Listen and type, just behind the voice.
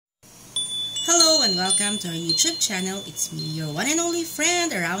Hello and welcome to our YouTube channel. It's me, your one and only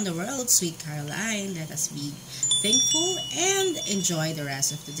friend around the world, Sweet Caroline. Let us be thankful and enjoy the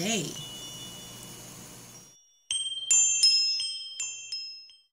rest of the day.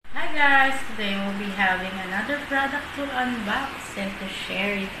 Hi guys! Today we'll be having another product to unbox and to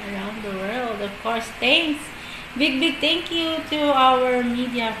share it around the world. Of course, thanks! Big thank you to our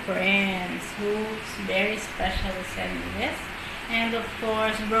media friends who's very special to send me this. And of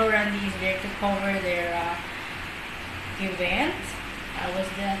course, Bro Randy is there to cover their event. I was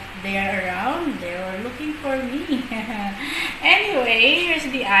there around. They were looking for me. Anyway, here's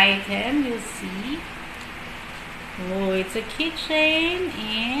the item. You'll see. Oh, it's a keychain.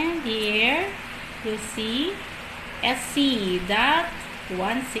 And here, you'll see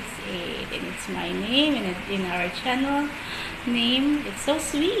SC.168. And it's my name and in our channel name. It's so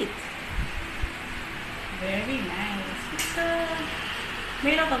sweet. Very nice. It's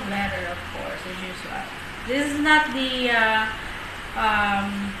made out of leather, of course, as usual. This is not the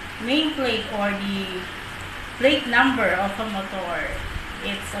main plate or the plate number of a motor.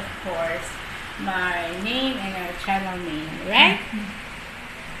 It's, of course, my name and our channel name, right?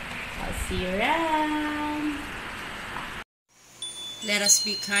 I'll see you around. Let us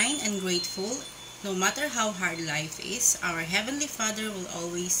be kind and grateful. No matter how hard life is, our Heavenly Father will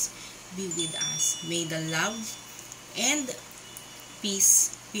always be with us. May the love and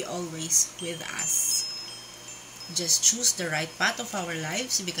peace be always with us. Just choose the right path of our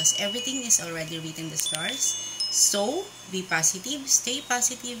lives because everything is already written in the stars. So, be positive, stay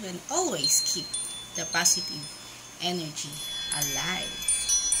positive, and always keep the positive energy alive.